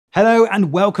Hello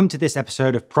and welcome to this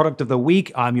episode of Product of the Week.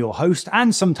 I'm your host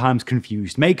and sometimes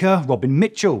confused maker, Robin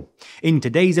Mitchell. In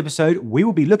today's episode, we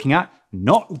will be looking at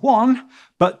not one,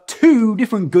 but two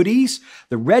different goodies.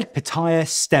 The Red Pitaya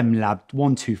STEMlab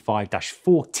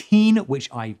 125-14, which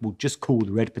I will just call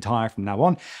the Red Pitaya from now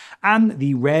on, and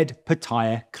the Red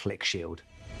Pitaya Click Shield.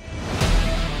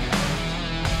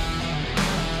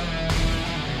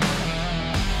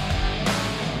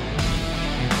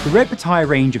 The Red Pitaya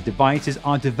range of devices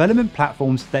are development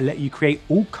platforms that let you create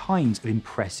all kinds of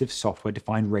impressive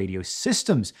software-defined radio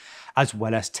systems, as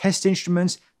well as test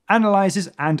instruments, analyzers,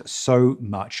 and so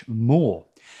much more.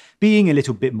 Being a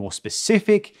little bit more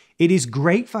specific, it is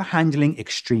great for handling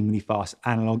extremely fast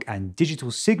analog and digital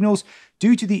signals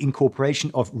due to the incorporation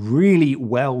of really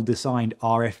well-designed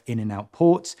RF in and out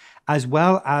ports, as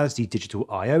well as the digital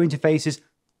I/O interfaces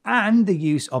and the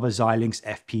use of a Xilinx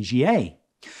FPGA.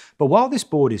 But while this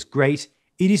board is great,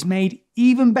 it is made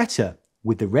even better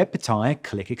with the Red Pitaya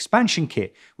Click Expansion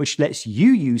Kit, which lets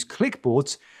you use click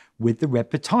boards with the Red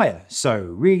Pitaya. So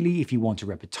really, if you want a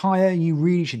Red Pitaya, you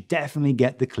really should definitely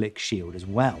get the Click Shield as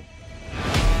well.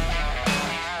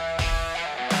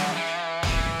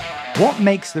 What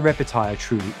makes the Red Pitaya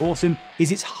truly awesome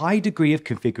is its high degree of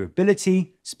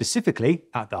configurability, specifically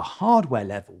at the hardware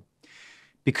level.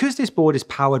 Because this board is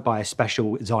powered by a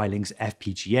special Xilinx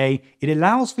FPGA, it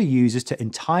allows for users to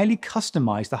entirely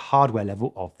customize the hardware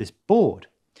level of this board.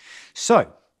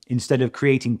 So, instead of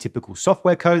creating typical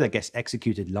software code that gets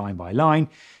executed line by line,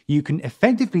 you can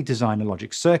effectively design a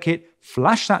logic circuit,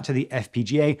 flash that to the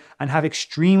FPGA, and have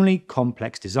extremely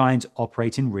complex designs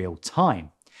operate in real time.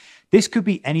 This could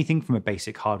be anything from a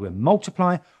basic hardware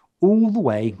multiplier all the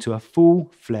way to a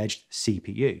full-fledged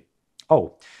CPU.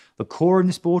 Oh, the core in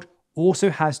this board also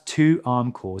has 2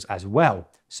 ARM cores as well,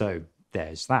 so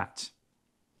there's that.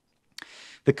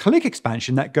 The click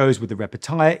expansion that goes with the Red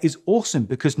Pitaya is awesome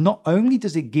because not only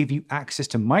does it give you access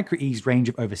to MIKROE's range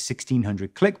of over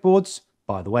 1600 click boards,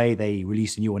 by the way, they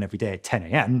release a new one every day at 10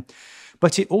 AM,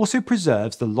 but it also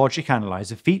preserves the logic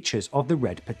analyzer features of the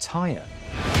Red Pitaya.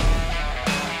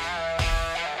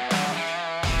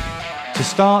 To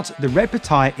start, the Red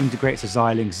Pitaya integrates a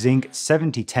Xilinx Zinc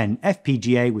 7010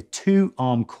 FPGA with 2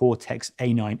 ARM Cortex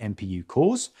A9 NPU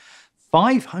cores,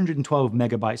 512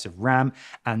 megabytes of RAM,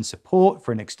 and support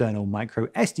for an external micro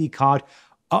SD card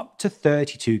up to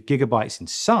 32 gigabytes in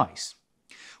size.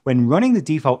 When running the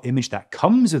default image that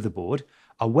comes with the board,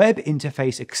 a web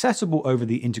interface accessible over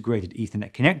the integrated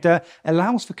Ethernet connector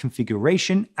allows for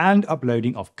configuration and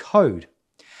uploading of code.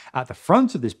 At the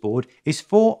front of this board is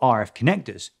 4 RF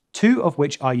connectors, 2 of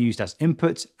which are used as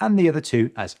inputs and the other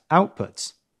 2 as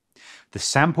outputs. The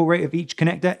sample rate of each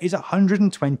connector is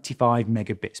 125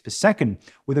 megabits per second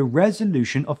with a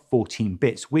resolution of 14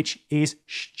 bits, which is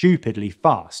stupidly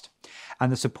fast.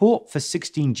 And the support for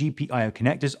 16 GPIO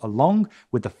connectors along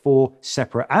with the 4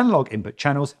 separate analog input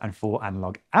channels and 4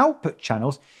 analog output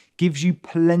channels gives you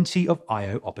plenty of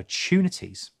I/O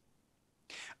opportunities.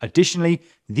 Additionally,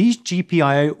 these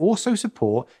GPIO also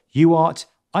support UART,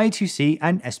 I2C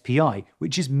and SPI,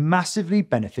 which is massively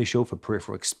beneficial for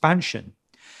peripheral expansion.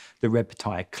 The Red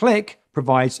Pitaya Click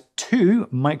provides 2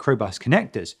 microbus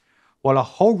connectors, while a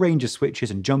whole range of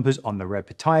switches and jumpers on the Red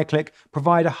Pitaya Click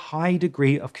provide a high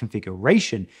degree of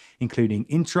configuration, including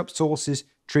interrupt sources,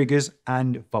 triggers,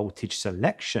 and voltage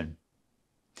selection.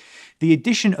 The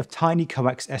addition of tiny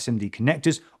coax SMD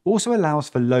connectors also allows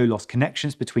for low-loss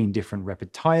connections between different Red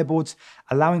Pitaya boards,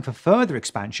 allowing for further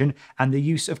expansion, and the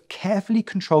use of carefully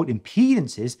controlled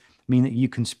impedances mean that you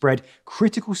can spread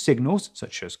critical signals,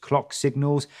 such as clock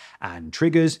signals and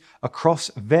triggers,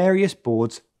 across various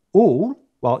boards, all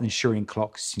while ensuring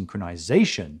clock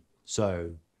synchronization.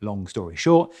 So, long story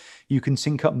short, you can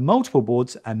sync up multiple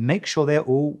boards and make sure they're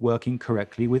all working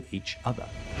correctly with each other.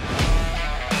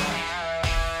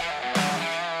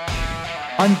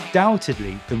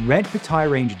 Undoubtedly, the Red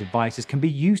Pitaya range of devices can be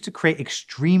used to create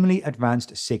extremely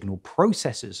advanced signal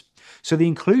processors. So the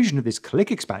inclusion of this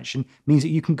click expansion means that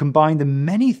you can combine the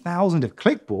many thousand of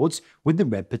click boards with the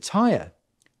Red Pitaya.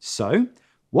 So,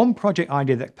 one project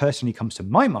idea that personally comes to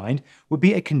my mind would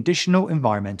be a conditional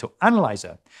environmental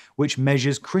analyzer, which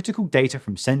measures critical data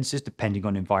from sensors depending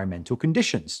on environmental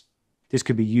conditions. This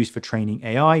could be used for training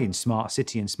AI in smart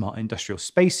city and smart industrial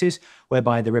spaces,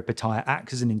 whereby the Red Pitaya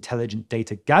acts as an intelligent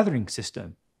data gathering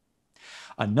system.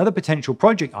 Another potential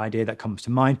project idea that comes to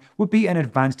mind would be an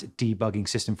advanced debugging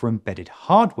system for embedded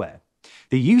hardware.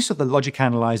 The use of the logic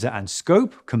analyzer and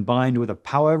scope combined with a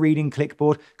power reading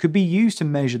clickboard could be used to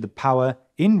measure the power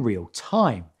in real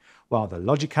time, while the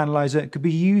logic analyzer could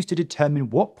be used to determine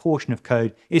what portion of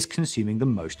code is consuming the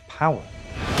most power.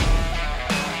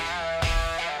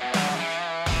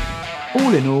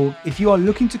 All in all, if you are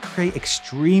looking to create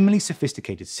extremely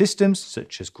sophisticated systems,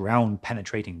 such as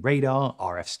ground-penetrating radar,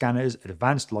 RF scanners,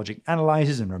 advanced logic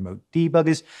analyzers, and remote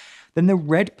debuggers, then the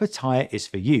Red Pitaya is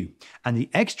for you, and the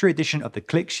extra edition of the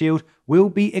Click Shield will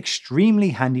be extremely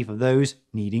handy for those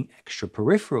needing extra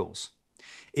peripherals.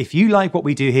 If you like what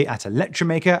we do here at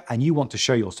Electomaker and you want to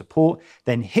show your support,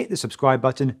 then hit the subscribe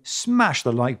button, smash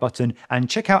the like button, and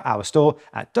check out our store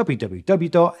at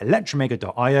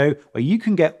www.electomaker.io, where you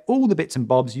can get all the bits and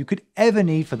bobs you could ever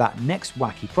need for that next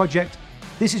wacky project.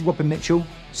 This is Robin Mitchell,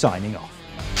 signing off.